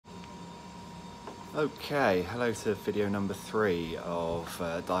Okay, hello to video number 3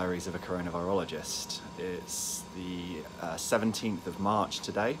 of Diaries of a Coronavirologist. It's the 17th of March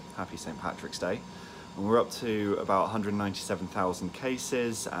today, happy St. Patrick's Day, and we're up to about 197,000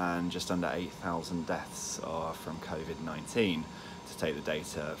 cases and just under 8,000 deaths from COVID-19 to take the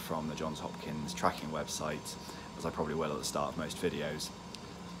data from the Johns Hopkins tracking website, as I probably will at the start of most videos.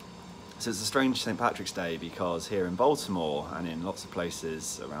 So it's a strange St. Patrick's Day because here in Baltimore and in lots of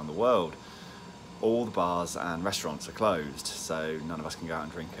places around the world, all the bars and restaurants are closed, so none of us can go out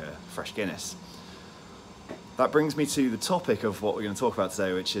and drink a fresh Guinness. That brings me to the topic of what we're going to talk about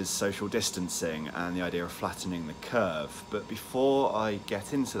today, which is social distancing and the idea of flattening the curve. But before I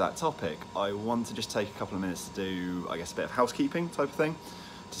get into that topic, I want to just take a couple of minutes to do, I guess, a bit of housekeeping type of thing,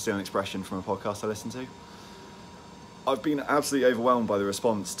 to steal an expression from a podcast I listen to. I've been absolutely overwhelmed by the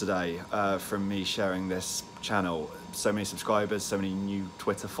response today from me sharing this channel. So many subscribers, so many new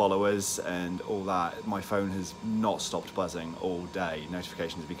Twitter followers and all that. My phone has not stopped buzzing all day.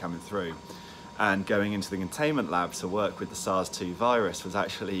 Notifications have been coming through. And going into the containment lab to work with the SARS-2 virus was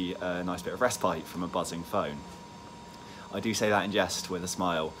actually a nice bit of respite from a buzzing phone. I do say that in jest with a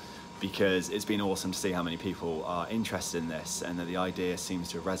smile, because it's been awesome to see how many people are interested in this and that the idea seems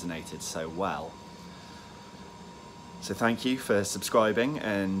to have resonated so well. So thank you for subscribing,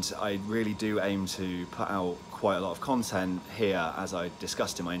 and I really do aim to put out quite a lot of content here, as I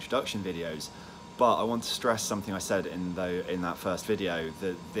discussed in my introduction videos, but I want to stress something I said in that first video,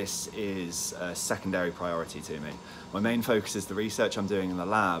 that this is a secondary priority to me. My main focus is the research I'm doing in the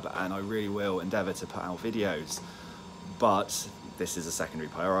lab, and I really will endeavour to put out videos, but this is a secondary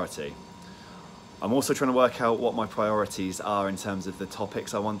priority. I'm also trying to work out what my priorities are in terms of the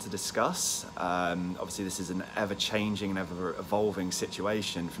topics I want to discuss. Obviously this is an ever-changing and ever-evolving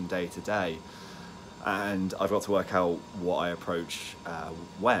situation from day to day, and I've got to work out what I approach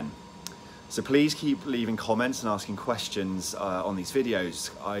when. So please keep leaving comments and asking questions on these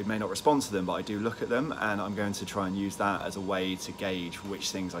videos. I may not respond to them, but I do look at them, and I'm going to try and use that as a way to gauge which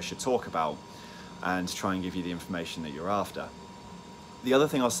things I should talk about and try and give you the information that you're after. The other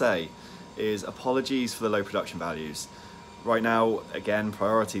thing I'll say is apologies for the low production values. Right now, again,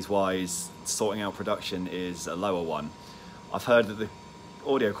 priorities wise, sorting out production is a lower one. I've heard that the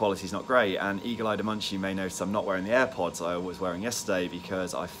audio quality is not great, and eagle-eyed amongst you may notice I'm not wearing the AirPods I was wearing yesterday,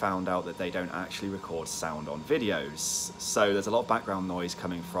 because I found out that they don't actually record sound on videos. So there's a lot of background noise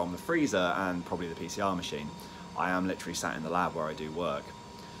coming from the freezer and probably the PCR machine. I am literally sat in the lab where I do work.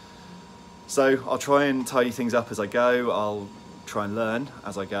 So I'll try and tidy things up as I go. I'll try and learn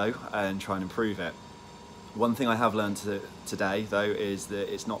as I go and try and improve it. One thing I have learned today though is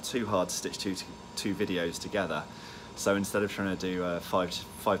that it's not too hard to stitch two videos together. So instead of trying to do a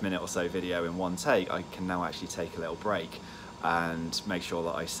five minute or so video in one take, I can now actually take a little break and make sure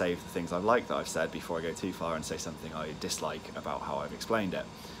that I save the things I like that I've said before I go too far and say something I dislike about how I've explained it.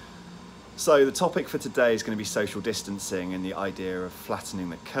 So the topic for today is going to be social distancing and the idea of flattening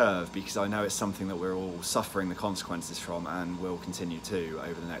the curve, because I know it's something that we're all suffering the consequences from and will continue to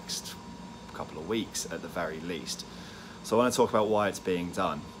over the next couple of weeks at the very least. So I want to talk about why it's being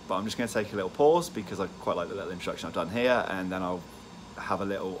done, but I'm just going to take a little pause because I quite like the little introduction I've done here, and then I'll have a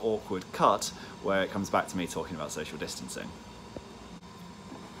little awkward cut where it comes back to me talking about social distancing.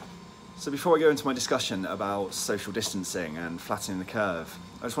 So before I go into my discussion about social distancing and flattening the curve,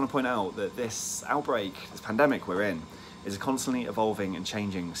 I just want to point out that this outbreak, this pandemic we're in, is a constantly evolving and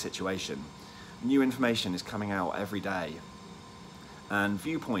changing situation. New information is coming out every day, and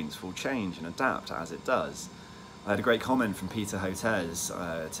viewpoints will change and adapt as it does. I had a great comment from Peter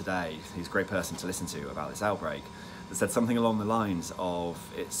Hotez today, who's a great person to listen to about this outbreak, that said something along the lines of,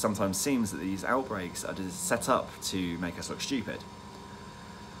 it sometimes seems that these outbreaks are set up to make us look stupid.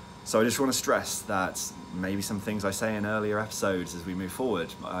 So I just want to stress that maybe some things I say in earlier episodes as we move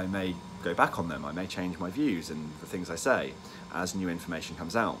forward, I may go back on them, I may change my views and the things I say as new information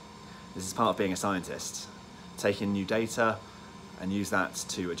comes out. This is part of being a scientist. Take in new data and use that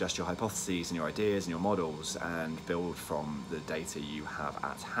to adjust your hypotheses and your ideas and your models and build from the data you have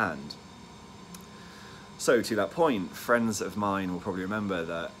at hand. So to that point, friends of mine will probably remember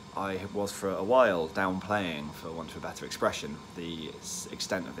that I was for a while downplaying, for want of a better expression, the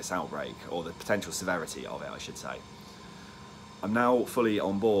extent of this outbreak, or the potential severity of it, I should say. I'm now fully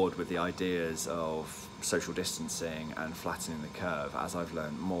on board with the ideas of social distancing and flattening the curve as I've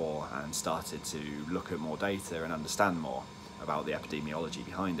learned more and started to look at more data and understand more about the epidemiology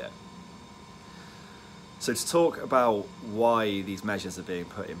behind it. So to talk about why these measures are being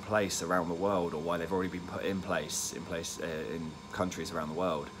put in place around the world, or why they've already been put in place in countries around the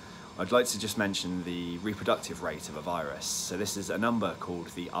world, I'd like to just mention the reproductive rate of a virus. So this is a number called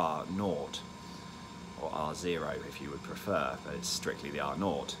the R0. or R0 if you would prefer, but it's strictly the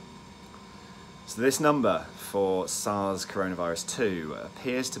R0. So this number for SARS coronavirus 2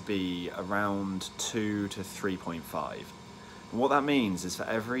 appears to be around 2 to 3.5. And what that means is for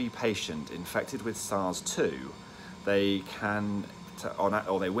every patient infected with SARS-2, they can,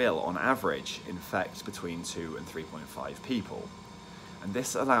 or they will on average, infect between 2 and 3.5 people. And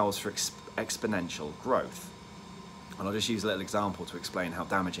this allows for exponential growth. And I'll just use a little example to explain how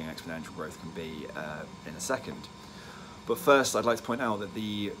damaging exponential growth can be in a second. But first, I'd like to point out that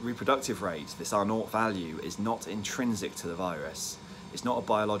the reproductive rate, this R0 value, is not intrinsic to the virus. It's not a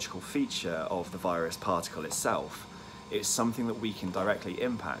biological feature of the virus particle itself. It's something that we can directly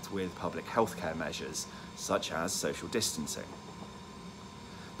impact with public healthcare measures, such as social distancing.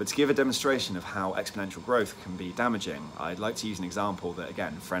 But to give a demonstration of how exponential growth can be damaging, I'd like to use an example that,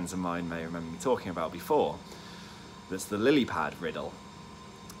 again, friends of mine may remember me talking about before. That's the lily pad riddle.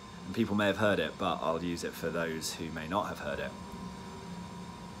 And people may have heard it, but I'll use it for those who may not have heard it.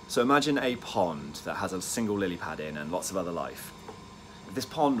 So imagine a pond that has a single lily pad in and lots of other life. If this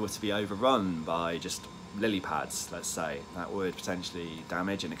pond were to be overrun by just lily pads, let's say, that would potentially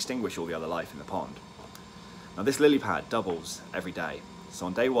damage and extinguish all the other life in the pond. Now this lily pad doubles every day. So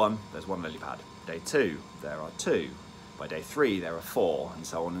on day 1, there's 1 lily pad. Day 2, there are 2. By day 3, there are 4, and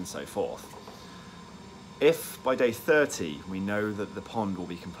so on and so forth. If by day 30 we know that the pond will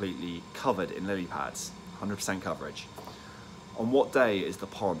be completely covered in lily pads, 100% coverage, on what day is the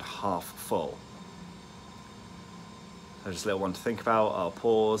pond half full? So just a little one to think about. I'll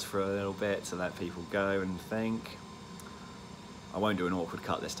pause for a little bit to let people go and think. I won't do an awkward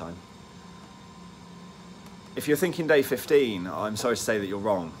cut this time. If you're thinking day 15, I'm sorry to say that you're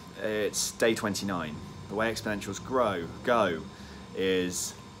wrong. It's day 29. The way exponentials go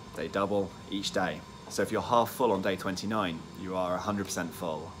is they double each day. So if you're half full on day 29, you are 100%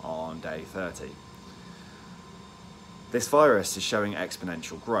 full on day 30. This virus is showing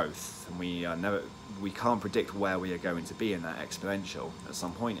exponential growth, and we can't predict where we are going to be in that exponential. At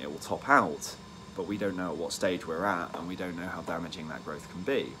some point it will top out, but we don't know at what stage we're at, and we don't know how damaging that growth can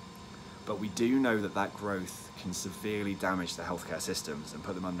be. But we do know that that growth can severely damage the healthcare systems and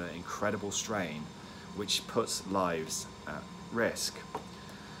put them under incredible strain, which puts lives at risk.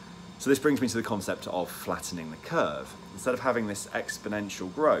 So this brings me to the concept of flattening the curve. Instead of having this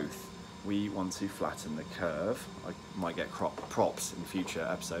exponential growth, we want to flatten the curve. I might get props in future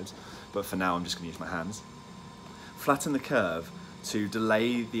episodes, but for now I'm just going to use my hands. Flatten the curve to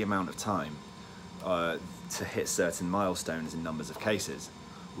delay the amount of time to hit certain milestones in numbers of cases.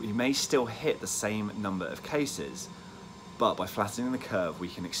 We may still hit the same number of cases, but by flattening the curve we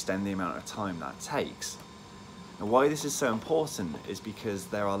can extend the amount of time that takes. And why this is so important is because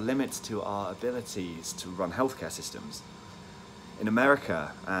there are limits to our abilities to run healthcare systems. In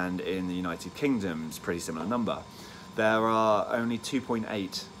America and in the United Kingdom, it's a pretty similar number. There are only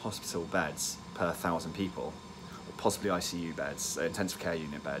 2.8 hospital beds per 1,000 people, or possibly ICU beds, intensive care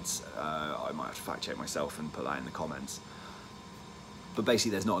unit beds. I might have to fact check myself and put that in the comments. But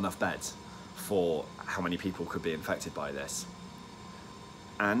basically there's not enough beds for how many people could be infected by this.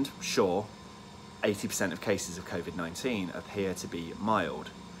 And sure, 80% of cases of COVID-19 appear to be mild,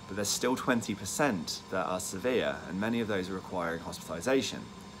 but there's still 20% that are severe, and many of those are requiring hospitalisation.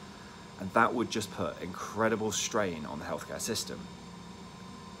 And that would just put incredible strain on the healthcare system.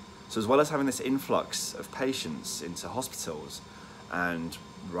 So as well as having this influx of patients into hospitals and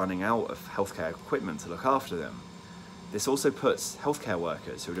running out of healthcare equipment to look after them, this also puts healthcare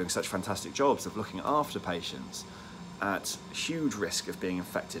workers who are doing such fantastic jobs of looking after patients at huge risk of being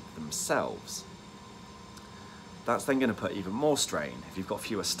infected themselves. That's then going to put even more strain. If you've got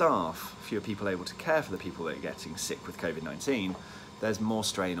fewer staff, fewer people able to care for the people that are getting sick with COVID-19, there's more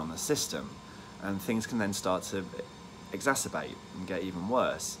strain on the system, and things can then start to exacerbate and get even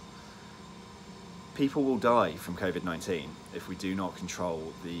worse. People will die from COVID-19 if we do not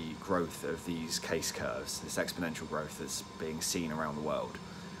control the growth of these case curves, this exponential growth that's being seen around the world.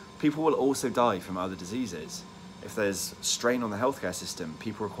 People will also die from other diseases. If there's strain on the healthcare system,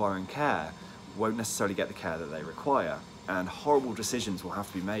 people requiring care won't necessarily get the care that they require, and horrible decisions will have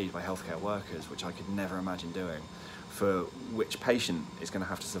to be made by healthcare workers, which I could never imagine doing, for which patient is going to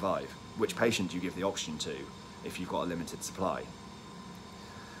have to survive, which patient do you give the oxygen to if you've got a limited supply.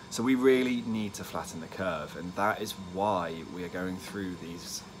 So we really need to flatten the curve, and that is why we are going through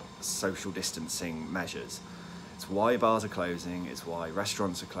these social distancing measures. It's why bars are closing, it's why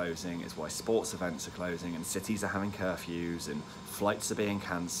restaurants are closing, it's why sports events are closing, and cities are having curfews, and flights are being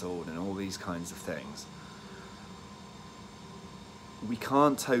cancelled, and all these kinds of things. We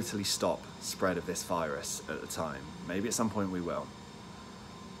can't totally stop the spread of this virus at the time. Maybe at some point we will.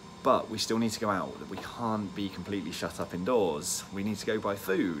 But we still need to go out. We can't be completely shut up indoors. We need to go buy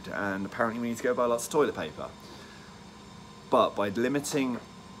food, and apparently we need to go buy lots of toilet paper. But by limiting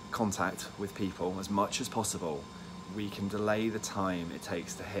contact with people as much as possible, we can delay the time it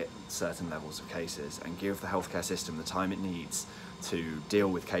takes to hit certain levels of cases and give the healthcare system the time it needs to deal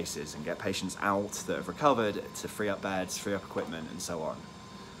with cases and get patients out that have recovered, to free up beds, free up equipment, and so on.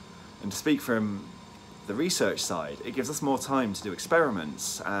 And to speak from the research side, it gives us more time to do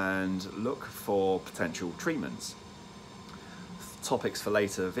experiments and look for potential treatments. Topics for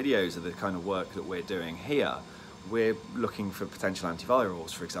later videos are the kind of work that we're doing here. We're looking for potential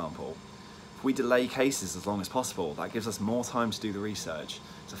antivirals, for example. If we delay cases as long as possible, that gives us more time to do the research,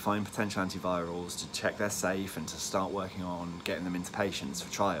 to find potential antivirals, to check they're safe, and to start working on getting them into patients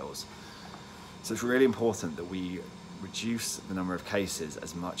for trials. So it's really important that we reduce the number of cases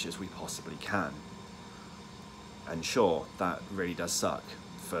as much as we possibly can. And sure, that really does suck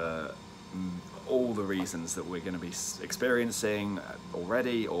for all the reasons that we're going to be experiencing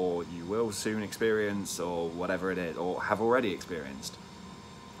already, or you will soon experience, or whatever it is, or have already experienced.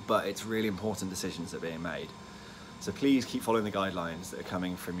 But it's really important decisions that are being made. So please keep following the guidelines that are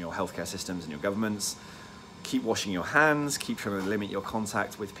coming from your healthcare systems and your governments. Keep washing your hands, keep trying to limit your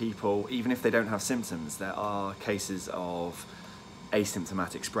contact with people. Even if they don't have symptoms, there are cases of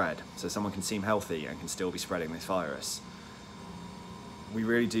asymptomatic spread. So someone can seem healthy and can still be spreading this virus. We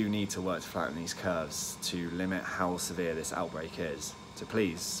really do need to work to flatten these curves to limit how severe this outbreak is. So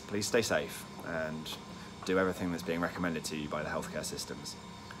please stay safe and do everything that's being recommended to you by the healthcare systems.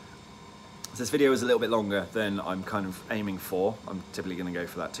 So this video is a little bit longer than I'm kind of aiming for. I'm typically going to go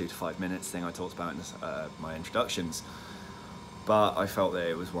for that 2 to 5 minutes thing I talked about in this, my introductions. But I felt that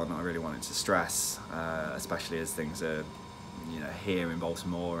it was one that I really wanted to stress, especially as things are, here in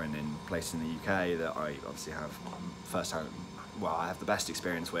Baltimore and in places in the UK that I obviously have firsthand, well, I have the best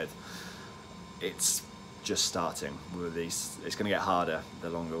experience with. It's just starting with these. It's going to get harder the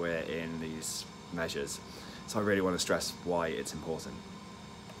longer we're in these measures. So I really want to stress why it's important.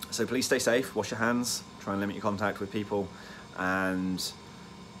 So please stay safe, wash your hands, try and limit your contact with people, and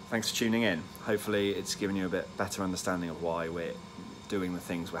thanks for tuning in. Hopefully it's given you a bit better understanding of why we're doing the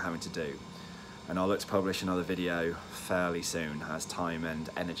things we're having to do. And I'll look to publish another video fairly soon as time and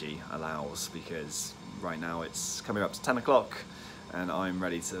energy allows, because right now it's coming up to 10 o'clock and I'm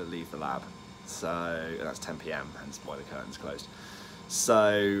ready to leave the lab. So that's 10 PM, hence why the curtain's closed.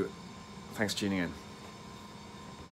 So thanks for tuning in.